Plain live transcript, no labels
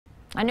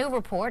A new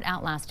report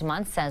out last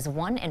month says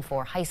 1 in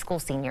 4 high school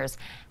seniors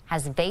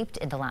has vaped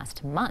in the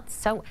last month.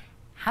 So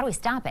how do we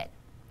stop it?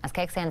 As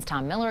KXAN's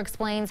Tom Miller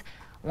explains,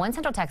 one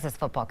Central Texas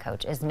football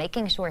coach is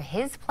making sure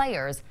his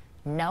players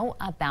know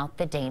about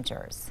the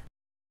dangers.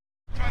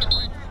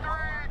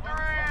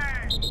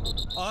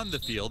 On the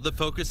field, the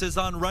focus is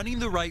on running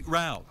the right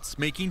routes,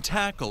 making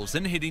tackles,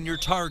 and hitting your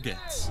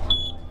targets.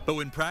 But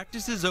when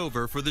practice is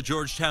over for the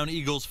Georgetown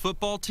Eagles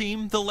football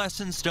team, the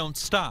lessons don't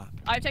stop.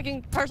 I've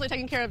personally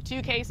taken care of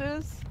 2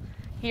 cases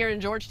here in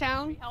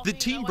Georgetown. The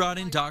team brought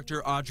in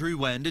Dr. Audrey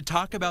Wen to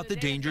talk about the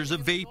dangers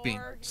of vaping,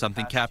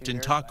 something Captain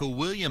Taco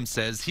Williams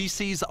says he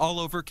sees all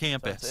over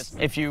campus.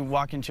 If you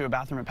walk into a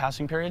bathroom at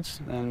passing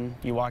periods, then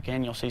you walk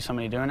in, you'll see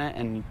somebody doing it,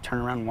 and you turn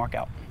around and walk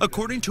out.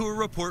 According to a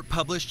report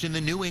published in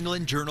the New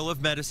England Journal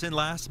of Medicine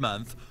last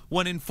month,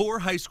 1 in 4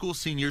 high school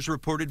seniors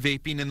reported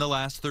vaping in the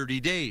last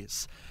 30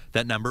 days.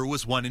 That number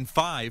was 1 in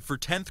 5 for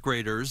 10th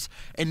graders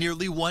and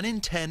nearly 1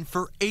 in 10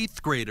 for 8th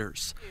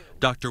graders.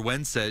 Dr.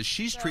 Wen says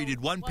she's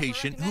treated one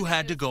patient who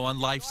had to go on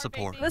life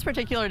support. This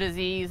particular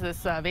disease,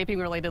 this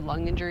vaping-related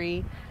lung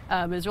injury,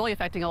 is really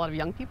affecting a lot of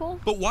young people.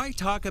 But why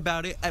talk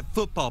about it at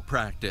football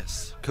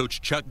practice?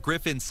 Coach Chuck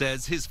Griffin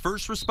says his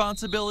first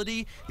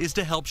responsibility is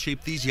to help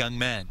shape these young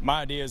men.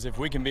 My idea is if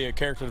we can be a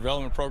character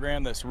development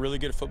program that's really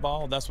good at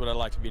football, that's what I'd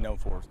like to be known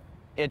for.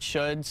 It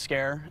should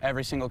scare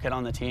every single kid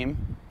on the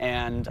team,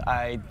 and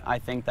I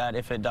think that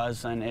if it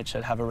does, then it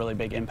should have a really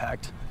big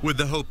impact. With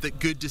the hope that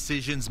good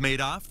decisions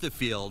made off the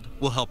field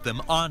will help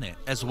them on it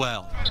as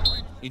well.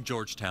 In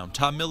Georgetown,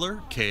 Tom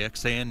Miller,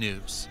 KXAN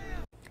News.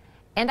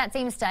 In that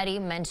same study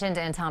mentioned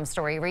in Tom's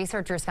story,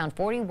 researchers found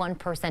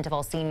 41% of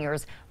all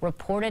seniors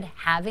reported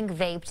having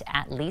vaped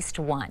at least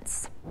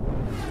once.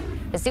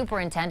 The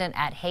superintendent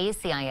at Hayes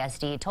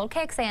CISD told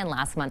KXAN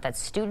last month that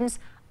students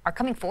are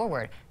coming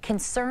forward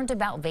concerned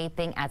about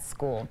vaping at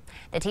school.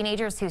 The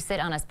teenagers who sit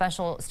on a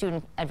special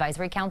student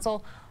advisory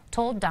council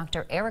told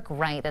Dr. Eric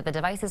Wright that the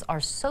devices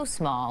are so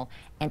small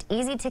and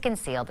easy to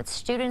conceal that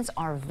students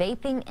are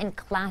vaping in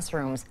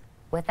classrooms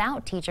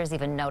without teachers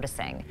even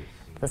noticing.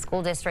 The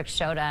school district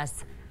showed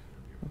us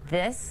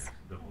this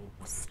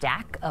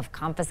stack of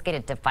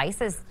confiscated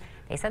devices.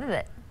 They said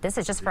that this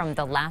is just from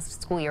the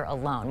last school year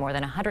alone. More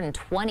than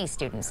 120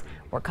 students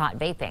were caught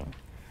vaping.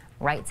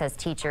 Wright says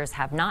teachers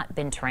have not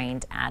been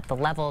trained at the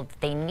level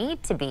they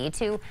need to be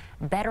to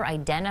better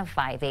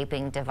identify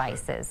vaping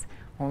devices.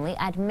 Only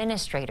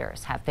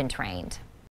administrators have been trained.